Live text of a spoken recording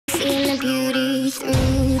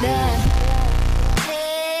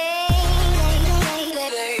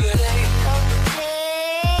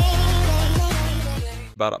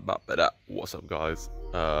What's up, guys?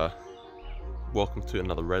 Welcome to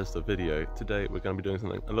another Redster video. Today we're going to be doing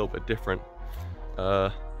something a little bit different.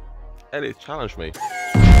 Elliot challenged me.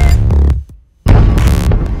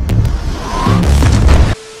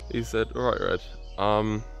 He said, "Alright, Red,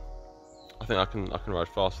 I think I can ride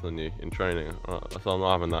faster than you in training." So I'm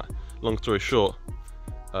not having that. Long story short,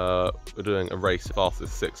 we're doing a race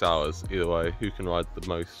fastest 6 hours. Either way, who can ride the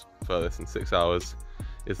most furthest in 6 hours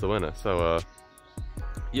is the winner. So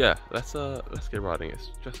yeah, let's get riding.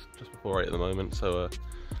 It's just before 8 at the moment, so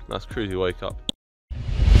nice cruisy wake up.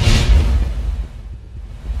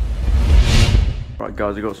 Right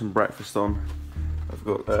guys, I've got some breakfast on. I've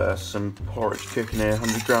got some porridge cooking here,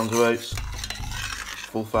 100 grams of oats,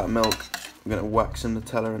 full fat milk. I'm gonna whack some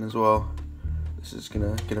Nutella in as well. This is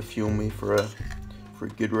gonna fuel me for a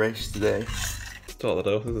good race today. Start the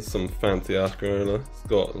day off. This is some fancy ass granola. It's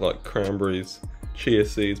got like cranberries, chia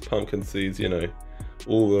seeds, pumpkin seeds, you know,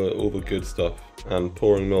 all the good stuff. And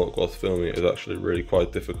pouring milk whilst filming it is actually really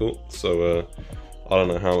quite difficult. So I don't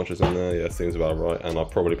know how much is in there. Yeah, seems about right. And I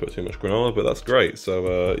probably put too much granola, but that's great.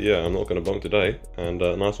 So yeah, I'm not going to bonk today. And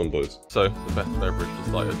nice one, boys. So the best beverage to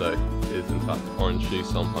start your day is in fact orange juice.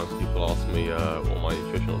 Sometimes people ask me what my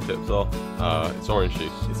nutritional tips are. It's orange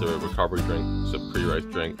juice. It's a recovery drink. It's a pre-race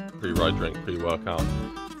drink, pre-ride drink, pre-workout.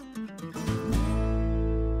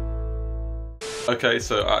 Okay,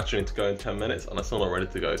 so I actually need to go in 10 minutes and I'm still not ready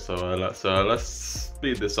to go, so let's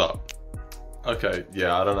speed this up. Okay,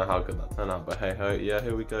 yeah, I don't know how good that turned out, but hey ho, yeah,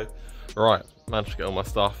 here we go. Right, managed to get all my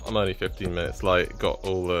stuff. I'm only 15 minutes late, got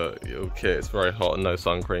all the kit. It's very hot and no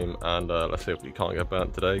sun cream, and let's see if we can't get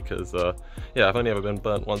burnt today, because yeah, I've only ever been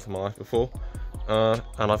burnt once in my life before, and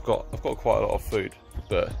I've got quite a lot of food,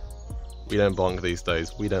 but we don't bonk these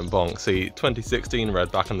days. We don't bonk. See, 2016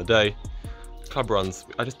 Red back in the day, club runs,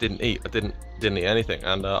 I just didn't eat. I didn't eat anything,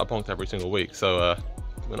 and I bonked every single week. So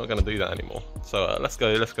we're not going to do that anymore. So let's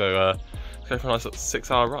go for a nice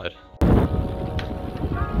 6 hour ride.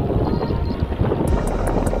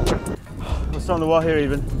 What's on the wall here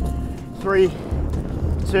even? 3,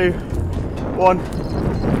 2, 1.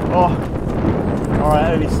 Oh, all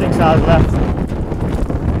right, only 6 hours left.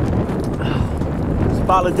 It's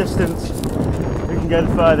about the distance. Who can go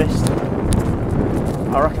the furthest?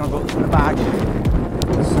 I reckon I've got this in the bag.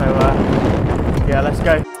 So yeah, let's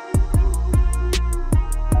go.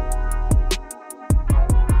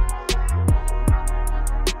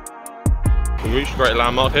 We reached a great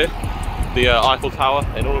landmark here, the Eiffel Tower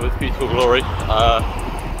in all of its beautiful glory.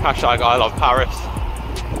 Hashtag I love Paris,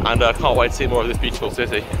 and can't wait to see more of this beautiful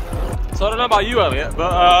city. So I don't know about you, Elliot,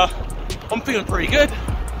 but I'm feeling pretty good.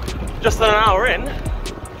 Just an hour in,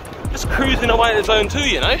 just cruising away at zone 2,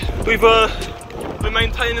 you know. We've been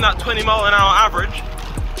maintaining that 20-mile-an-hour average,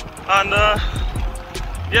 and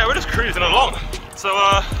yeah, we're just cruising along. So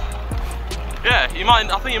yeah,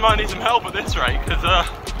 I think you might need some help at this rate, because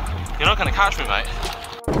you're not going to catch me, mate.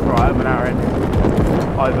 Right, I'm an hour in.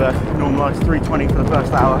 I've normalised 320 for the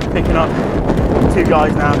first hour, picking up 2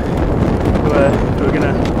 guys now who are going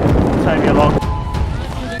to take me along.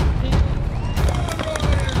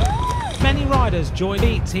 Many riders joined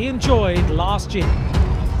beats he enjoyed last year.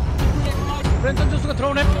 브랜턴 조수가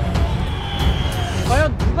들어오네.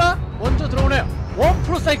 과연 누가 먼저 들어오네요. 원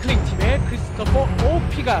프로사이클링 팀의 크리스토퍼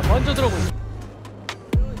오피가 먼저 들어오고 있습니다.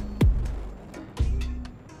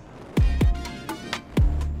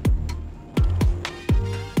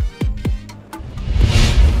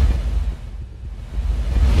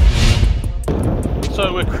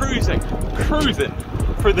 So we're cruising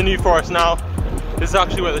through the New Forest now. This is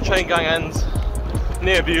actually where the chain gang ends,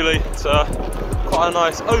 near Bewley. It's quite a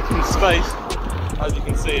nice open space. As you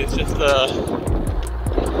can see, it's just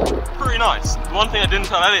pretty nice. One thing I didn't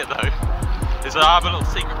tell Elliot though is that I have a little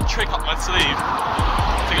secret trick up my sleeve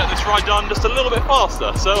to get this ride done just a little bit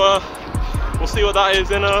faster. So we'll see what that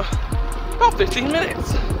is in about 15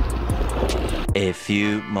 minutes. A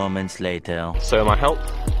few moments later. So my help,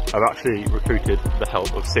 I've actually recruited the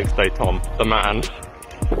help of 6 Day Tom, the man.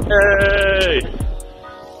 Hey!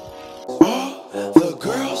 All the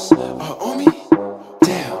girls are on me.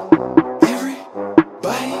 Damn,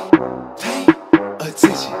 everybody pay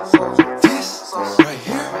attention. This right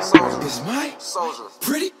here is my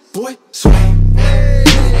pretty boy swag.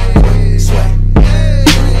 Swag.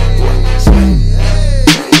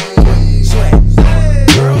 Swag.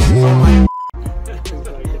 Girls on my.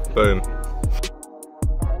 Boom.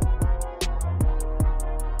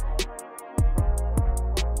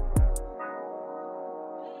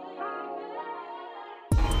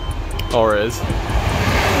 Or is.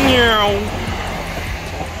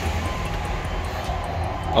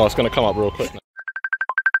 Oh, it's going to come up real quick now.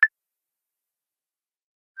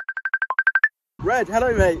 Red,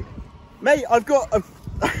 hello mate. Mate, I've got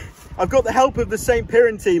the help of the St.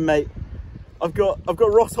 Piran team, mate. I've got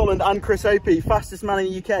Ross Holland and Chris Opie, fastest man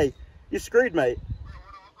in the UK. You're screwed, mate.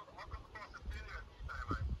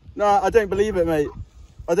 No, I don't believe it, mate.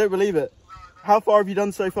 I don't believe it. How far have you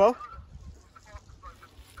done so far?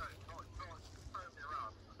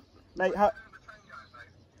 Mate,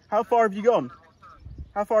 how far have you gone?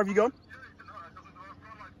 How far have you gone?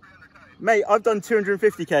 Mate, I've done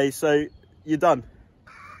 250k, so you're done.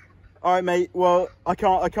 All right, mate. Well, I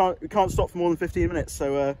can't stop for more than 15 minutes,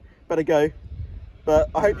 so better go. But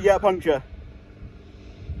I hope you get a puncture.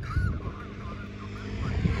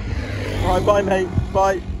 All right, bye, mate.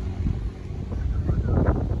 Bye.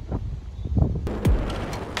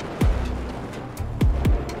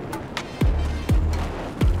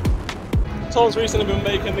 Tom's recently been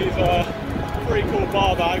making these pretty cool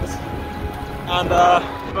bar bags, and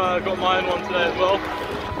got my own one today as well.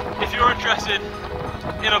 If you're interested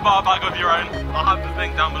in a bar bag of your own, I'll have the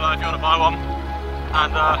link down below if you want to buy one,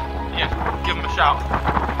 and yeah, give them a shout.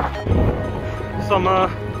 Some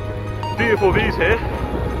beautiful views here,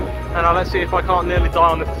 and let's see if I can't nearly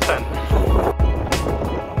die on this descent.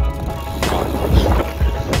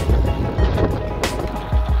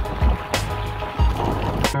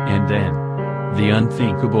 And then, the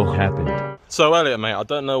unthinkable happened. So Elliot, mate, I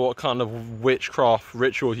don't know what kind of witchcraft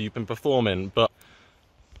ritual you've been performing, but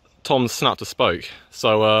Tom's snapped a spoke.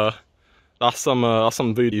 So that's some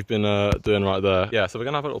voodoo you've been doing right there. Yeah, so we're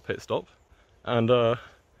gonna have a little pit stop, and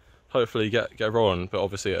hopefully get rolling, but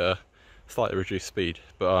obviously at a slightly reduced speed.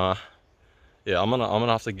 But yeah, I'm gonna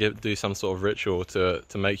have to do some sort of ritual to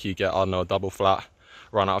make you get, I don't know, a double flat,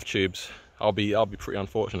 run out of tubes. I'll be pretty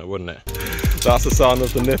unfortunate, wouldn't it? That's the sound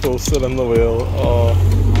of the nipples still in the wheel. Oh.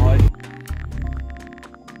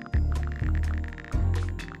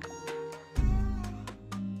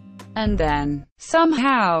 And then,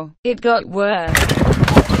 somehow, it got worse.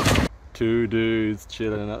 Two dudes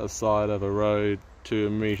chilling at the side of a road, 2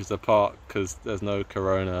 meters apart because there's no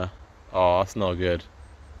corona. Oh, that's not good.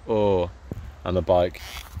 Oh, and the bike.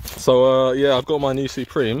 So yeah, I've got my new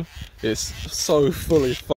Supreme. It's so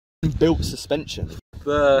fully Built suspension.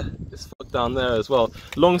 there, it's fucked down there as well.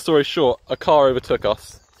 Long story short, a car overtook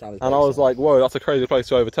us, and I was like, whoa, that's a crazy place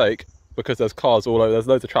to overtake, because there's cars all over, there's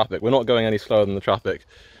loads of traffic. We're not going any slower than the traffic.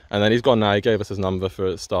 And then he's gone now, he gave us his number for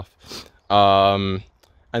his stuff. And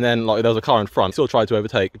then like there was a car in front, still tried to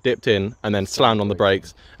overtake, dipped in, and then slammed on the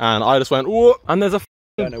brakes. And I just went, whoa, and there's a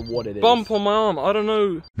I don't know what it is. Bump on my arm, I don't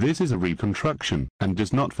know. This is a reconstruction, and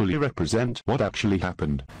does not fully represent what actually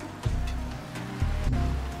happened.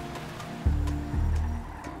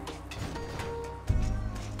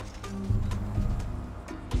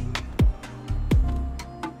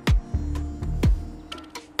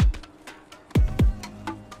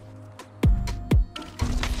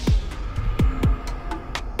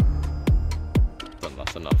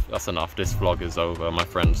 That's enough, this vlog is over, my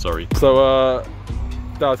friend, sorry. So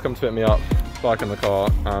Dad's come to pick me up, back in the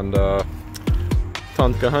car, and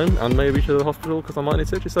time to go home and maybe to the hospital because I might need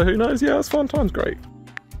stitches, so who knows. Yeah, it's fun times, great.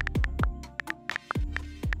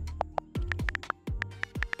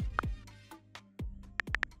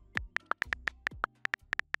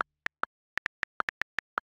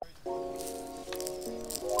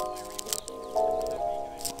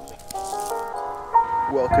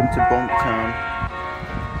 Welcome to Bonk Town.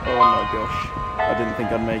 Oh my gosh, I didn't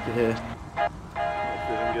think I'd make it here. Not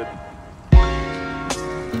feeling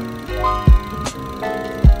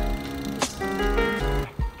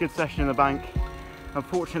good. Good session in the bank.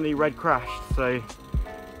 Unfortunately, Red crashed, so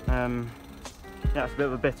yeah, it's a bit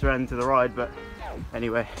of a bitter end to the ride, but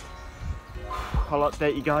anyway, I'll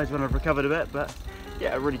update you guys when I've recovered a bit. But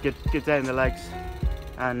yeah, a really good day in the legs,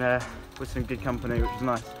 and with some good company, which is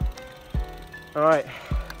nice. All right,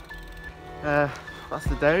 that's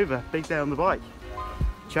the day over. Big day on the bike.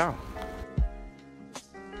 Ciao.